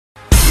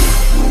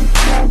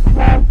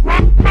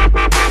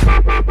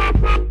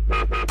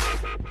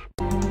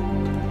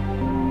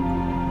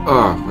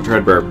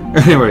head burp.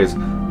 Anyways,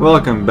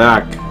 welcome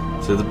back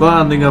to the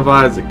Bonding of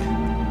Isaac. I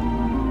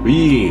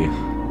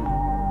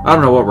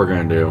don't know what we're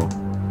gonna do.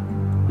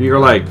 We are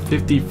like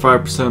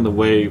 55% of the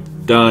way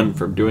done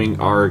from doing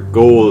our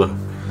goal.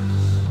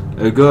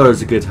 Our goal is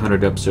to get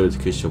 100 episodes,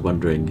 in case you're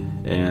wondering.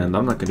 And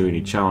I'm not gonna do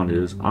any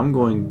challenges. I'm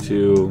going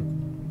to...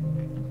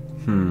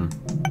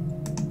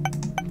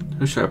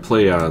 Who should I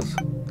play as?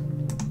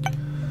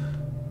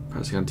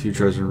 Passing on 2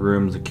 treasure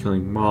rooms and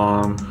killing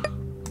Mom.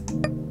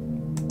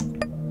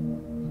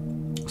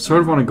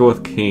 Sort of want to go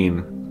with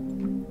Cain.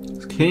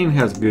 Cain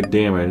has good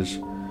damage,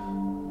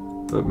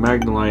 but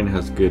Magdalene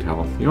has good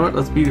health. You know what?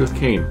 Let's beat it with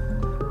Cain.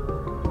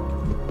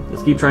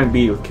 Let's keep trying to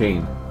beat it with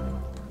Cain.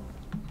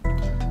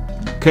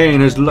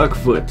 Cain is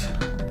Luckfoot.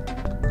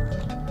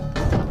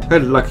 Hey,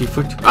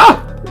 Luckyfoot.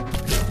 Ah!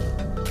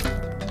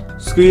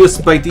 Screw you,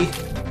 Spidey.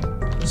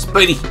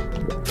 Spidey!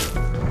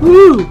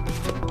 Woo!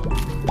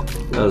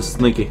 That was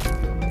sneaky.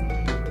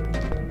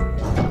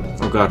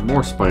 Oh god,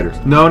 more spiders.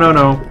 No, no,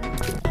 no.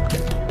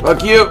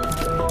 Fuck you!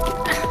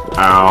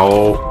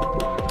 Ow.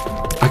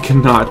 I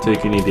cannot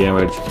take any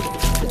damage.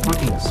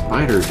 Fucking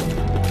spiders.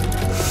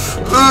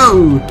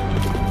 Ooh!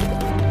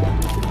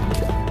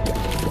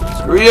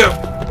 Screw you!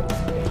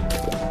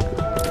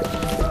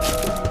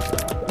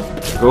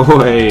 Go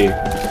away.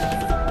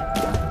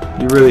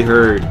 You really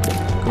hurt.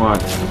 Come on.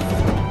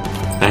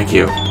 Thank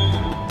you.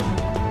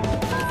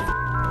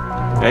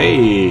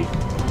 Hey!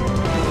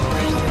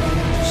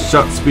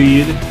 Shot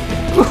speed.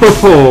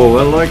 Oh,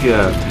 I like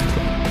that.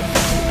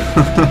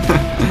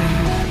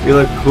 You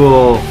look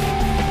cool,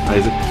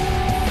 Isaac.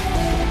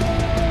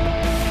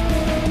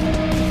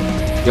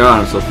 God,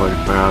 I'm so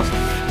fucking fast.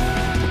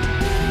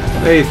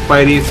 Hey,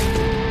 Spideys.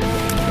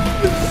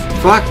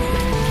 Fuck.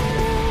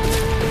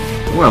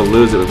 I'm gonna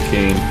lose it with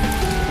Cain. I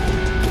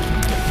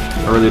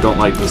really don't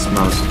like this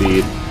amount of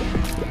speed.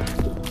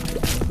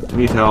 I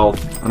need health.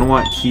 I don't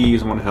want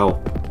keys, I want health.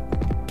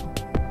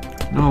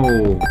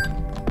 No.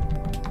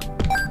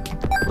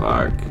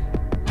 Fuck.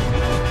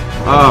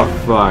 Oh,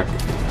 fuck.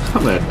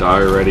 I'm gonna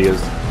die already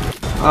as...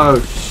 Oh,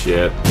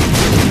 shit.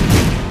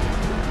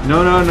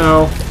 No, no,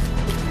 no.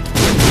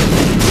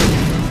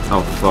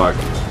 Oh, fuck.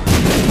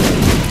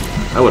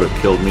 That would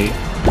have killed me.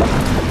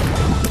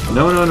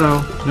 No, no,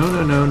 no. No,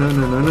 no, no, no,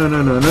 no, no, no,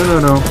 no, no, no, no,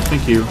 no.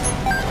 Thank you.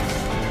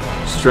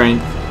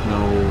 Strength.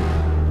 No.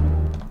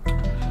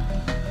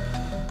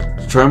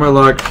 Let's try my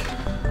luck.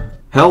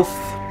 Health.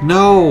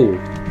 No.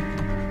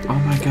 Oh,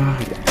 my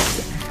God.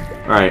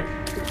 Alright.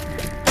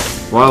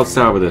 Wild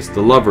side with this.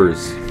 The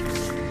lovers.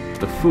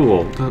 The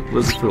fool.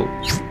 What's the fool?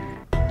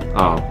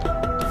 Oh.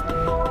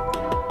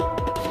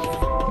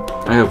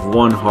 I have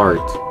 1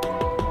 heart.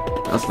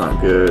 That's not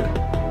good.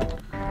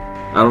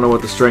 I don't know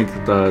what the strength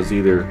does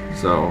either,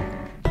 so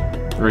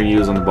we're gonna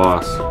use on the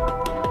boss.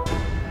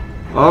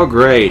 Oh,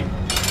 great.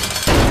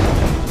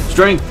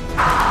 Strength!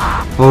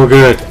 Oh,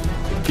 good.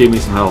 Gave me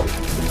some health.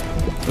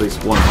 At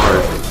least 1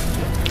 heart.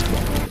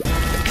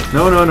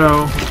 No, no,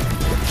 no.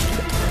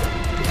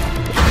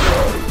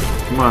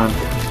 Come on.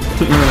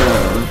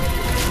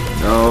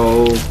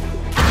 No.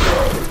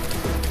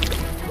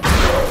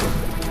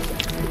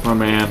 Come on,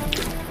 man.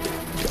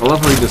 I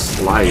love how he just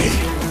slides.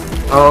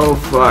 Oh,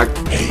 fuck.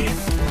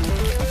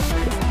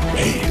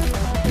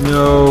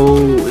 No.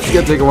 It's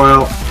gonna take a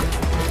while.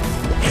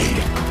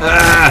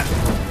 Ah!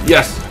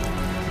 Yes!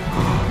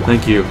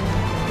 Thank you.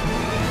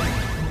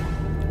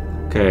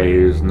 Okay,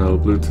 there's no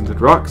blue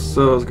tinted rocks,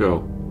 so let's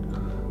go.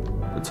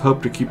 Let's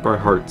hope to keep our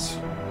hearts.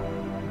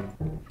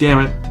 Damn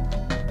it.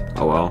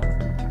 Oh well.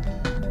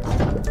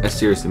 I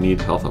seriously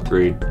need health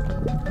upgrade.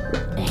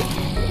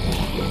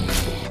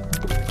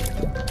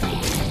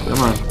 Come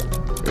on.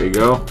 There you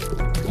go.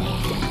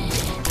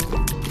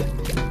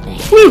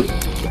 Woo!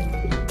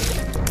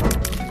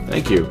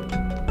 Thank you. I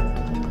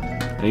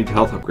need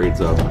health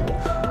upgrades up.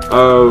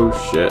 Oh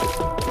shit.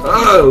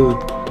 Oh!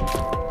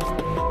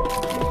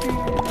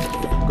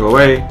 Go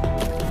away.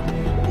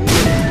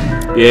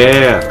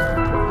 Yeah!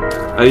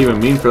 I didn't even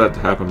mean for that to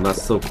happen.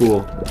 That's so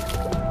cool.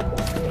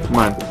 Come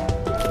on.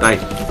 Die.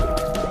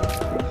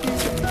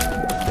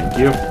 Thank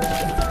you.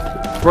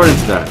 Run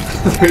into that.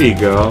 There you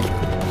go.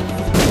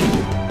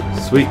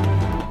 Sweet.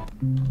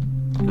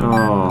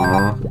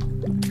 Aww.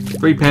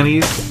 3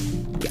 pennies.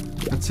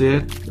 That's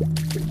it.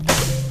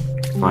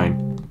 Fine.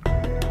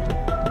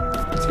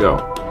 Let's go.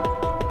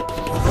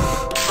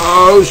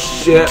 Oh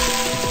shit.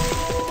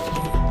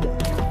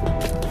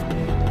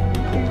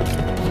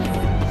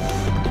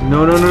 No,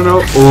 no, no,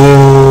 no.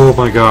 Oh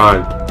my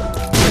god.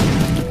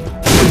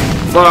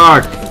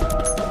 Fuck.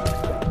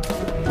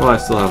 Well, I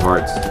still have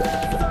hearts.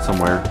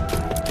 Somewhere.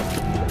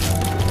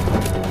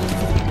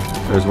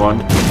 There's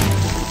one.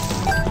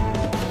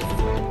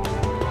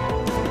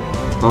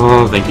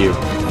 Oh, thank you.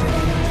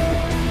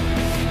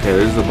 Okay,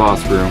 there's the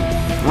boss room.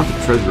 I want the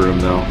treasure room,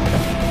 though.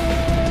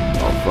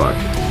 Oh, fuck.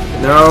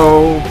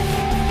 No!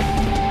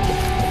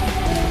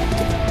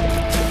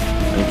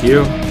 Thank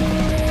you.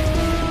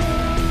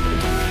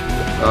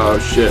 Oh,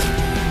 shit.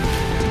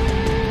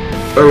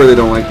 I really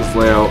don't like this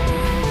layout.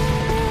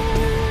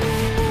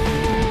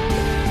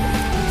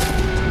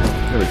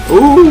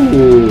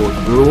 Ooh!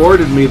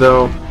 Rewarded me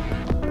though.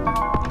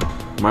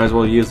 Might as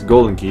well use the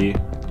golden key.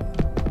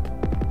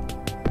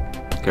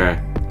 Okay.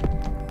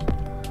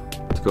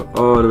 Let's go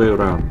all the way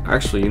around.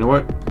 Actually, you know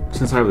what?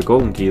 Since I have the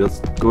golden key, let's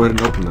go ahead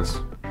and open this.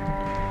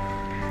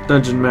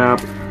 Dungeon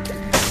map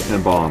and a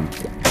bomb.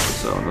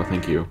 So, no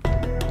thank you.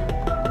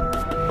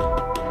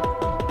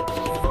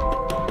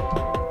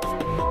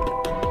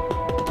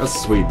 That's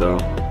sweet though.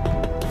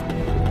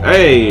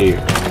 Hey!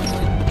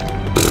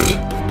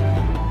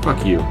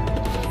 Fuck you.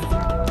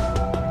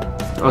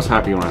 I was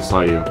happy when I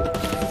saw you.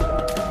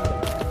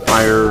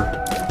 Fire.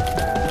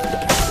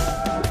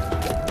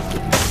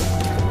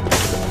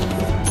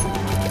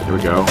 Here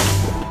we go.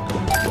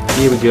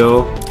 Here we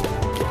go.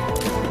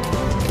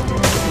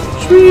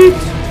 Sweet!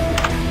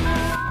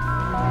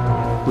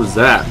 Who's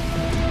that?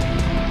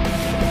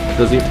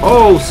 Does he?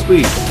 Oh,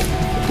 sweet!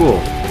 Cool.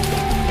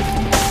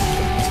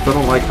 Still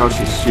don't like how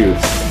she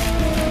shoots.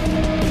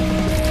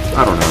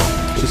 I don't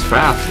know. She's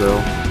fast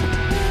though.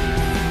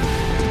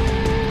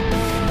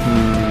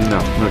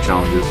 No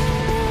challenges.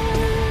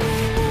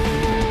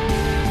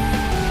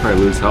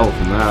 Probably lose health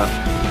from that.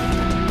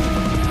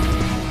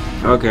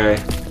 Okay.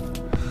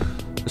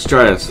 Let's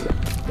try this.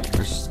 Let's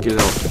just get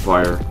out the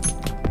fire.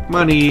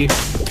 Money!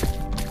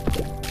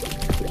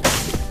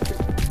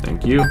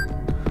 Thank you.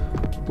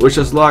 Wish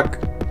us luck.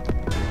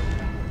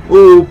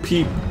 Ooh,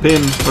 Pete,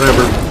 Pin,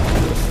 whatever.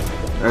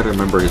 I gotta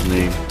remember his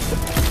name.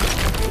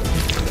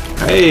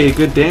 Hey,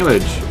 good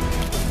damage.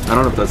 I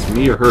don't know if that's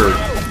me or her.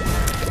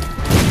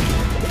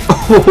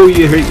 Oh,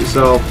 you hurt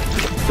yourself,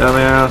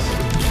 dumbass.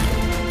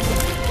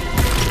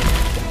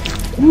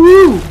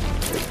 Woo!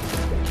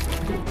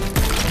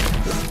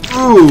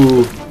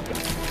 Ooh!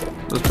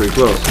 That's pretty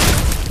close.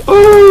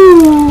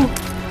 Ooh!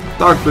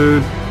 Dog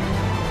food.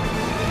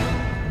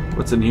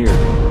 What's in here?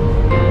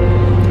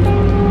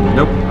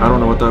 Nope, I don't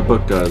know what that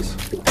book does.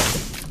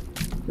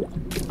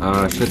 Should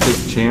I take a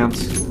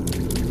chance?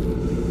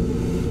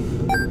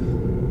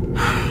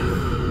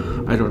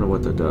 I don't know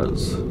what that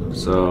does.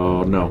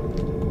 So, no.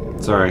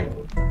 Sorry.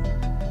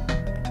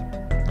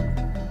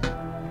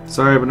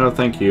 Sorry, but no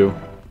thank you.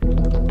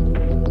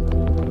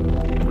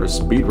 We're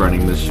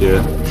speedrunning this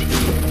shit.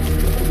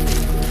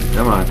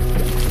 Come on.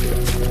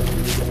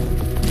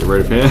 Get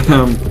rid of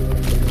him.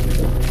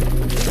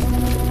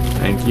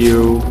 Thank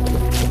you.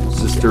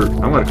 Sister...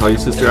 I'm gonna call you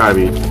Sister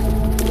Ivy.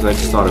 Because I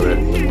just thought of it.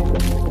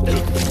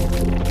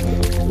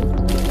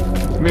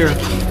 Come here.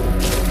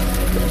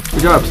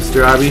 Good job,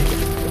 Sister Ivy.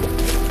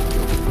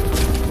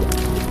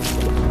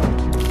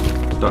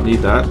 Don't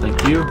need that,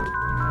 thank you.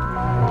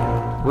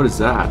 What is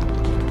that?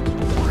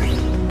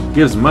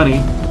 Gives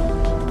money.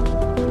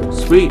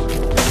 Sweet.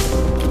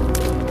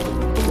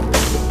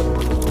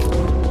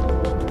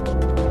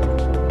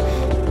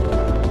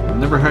 I've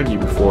never had you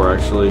before,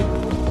 actually.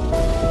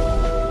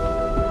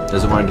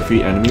 Does it mind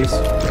defeat enemies?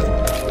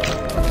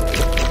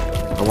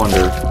 I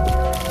wonder.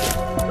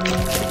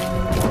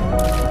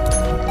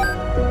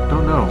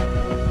 Don't know.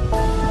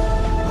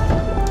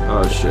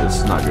 Oh shit, this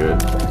is not good.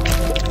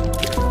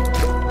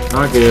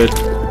 Not good.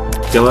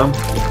 Kill him?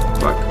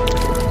 Fuck.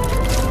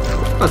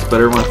 That's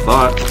better than I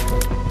thought.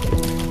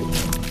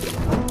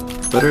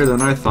 Better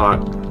than I thought.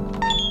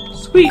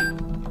 Sweet!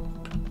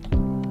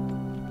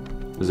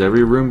 Does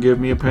every room give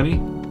me a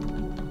penny?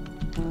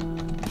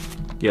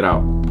 Get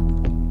out.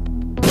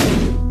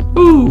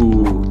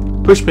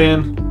 Ooh! Push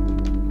pin!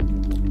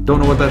 Don't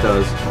know what that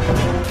does.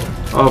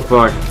 Oh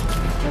fuck.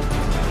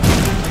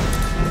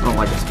 I don't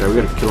like this guy. We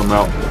gotta kill him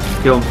out.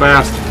 Kill him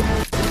fast!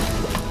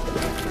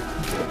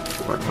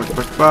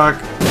 Fuck.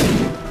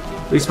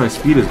 At least my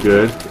speed is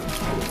good.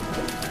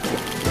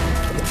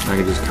 I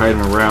can just kite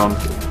him around.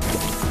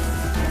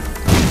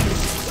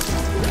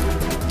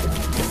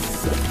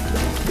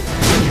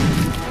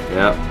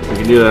 Yep, we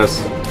can do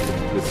this.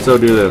 Let's so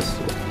do this.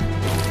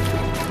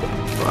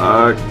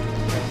 Fuck.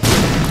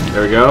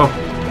 There we go.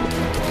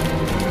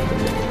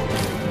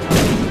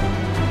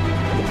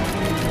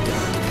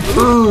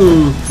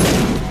 Ooh!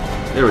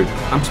 There we go.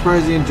 I'm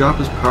surprised he didn't drop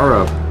his power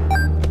up.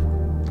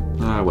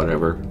 Ah,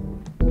 whatever.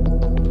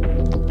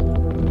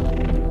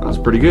 That was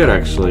pretty good,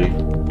 actually.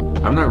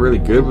 I'm not really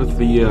good with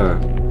the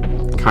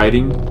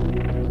kiting.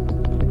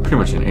 Pretty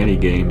much in any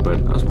game,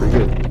 but that was pretty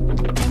good.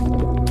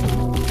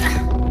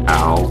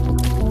 Ow.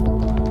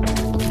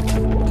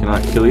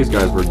 Cannot kill these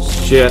guys worth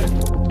shit.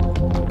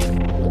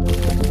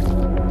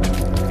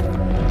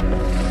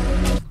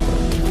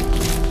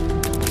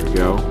 There we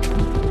go.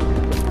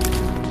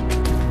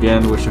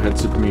 Again, wish I had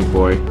Super Meat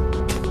Boy.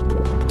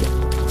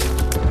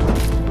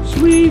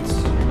 Sweet!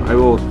 I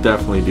will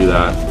definitely do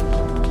that.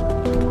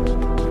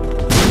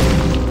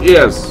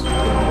 Yes!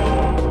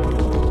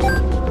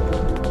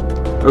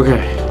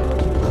 Okay.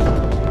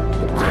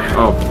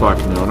 Oh fuck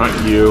no, not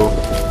you.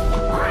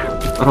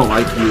 I don't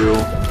like you.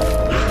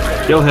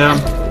 Kill him.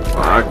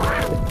 Fuck.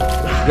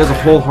 He has a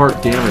whole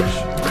heart damage.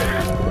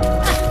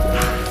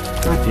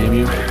 God damn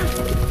you.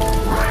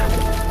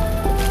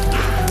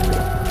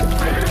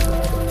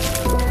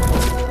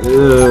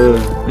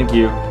 Thank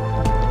you.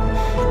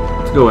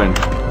 Let's go in.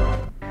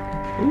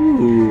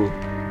 Ooh.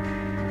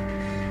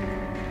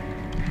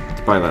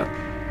 buy that.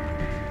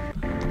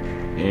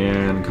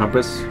 And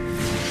compass.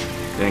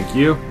 Thank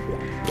you.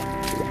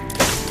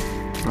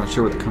 Not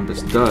sure what the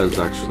compass does,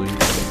 actually.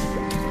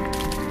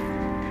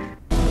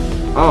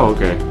 Oh,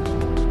 okay.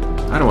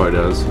 I know what it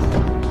does.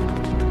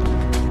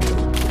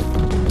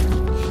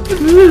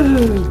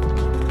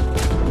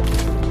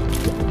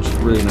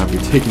 Should really not be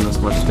taking this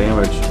much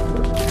damage.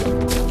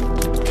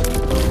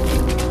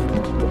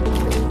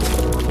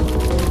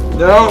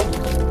 No!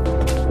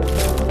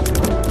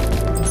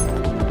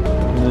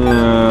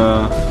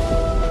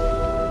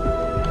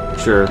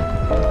 Sure.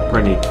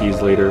 Probably need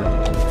keys later.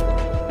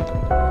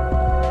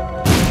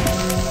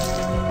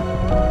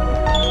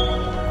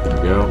 There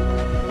we go.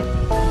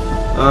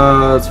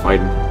 Let's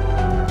fight him.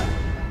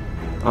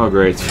 Oh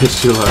great,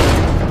 Fistula.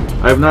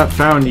 I have not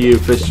found you,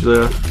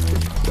 Fistula.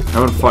 I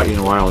haven't fought you in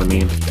a while, I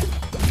mean.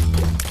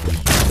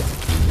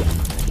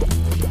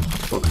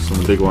 Focus on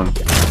the big one.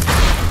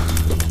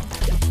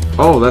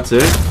 Oh, that's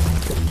it?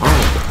 Oh.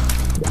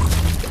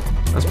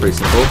 That's pretty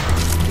simple.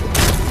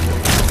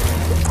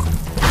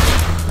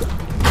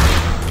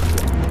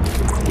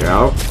 Get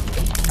out.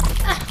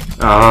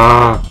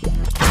 Ah!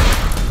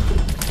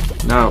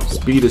 No,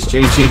 speed is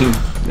changing.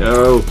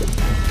 No.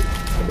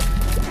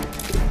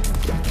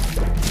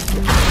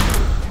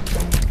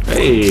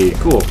 Hey,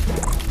 cool.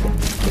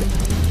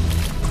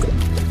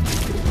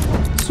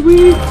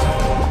 Sweet.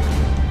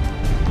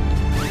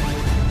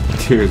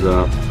 Tears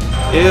up.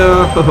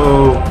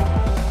 Ew.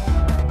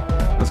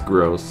 That's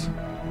gross.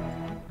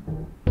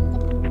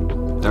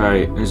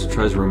 Alright, there's a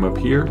treasure room up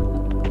here.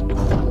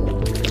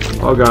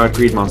 Oh god,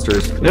 greed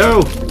monsters.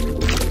 No!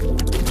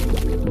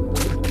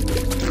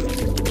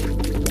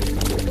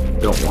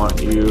 Don't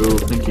want you.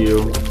 Thank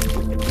you.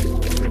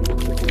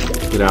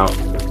 Get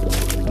out.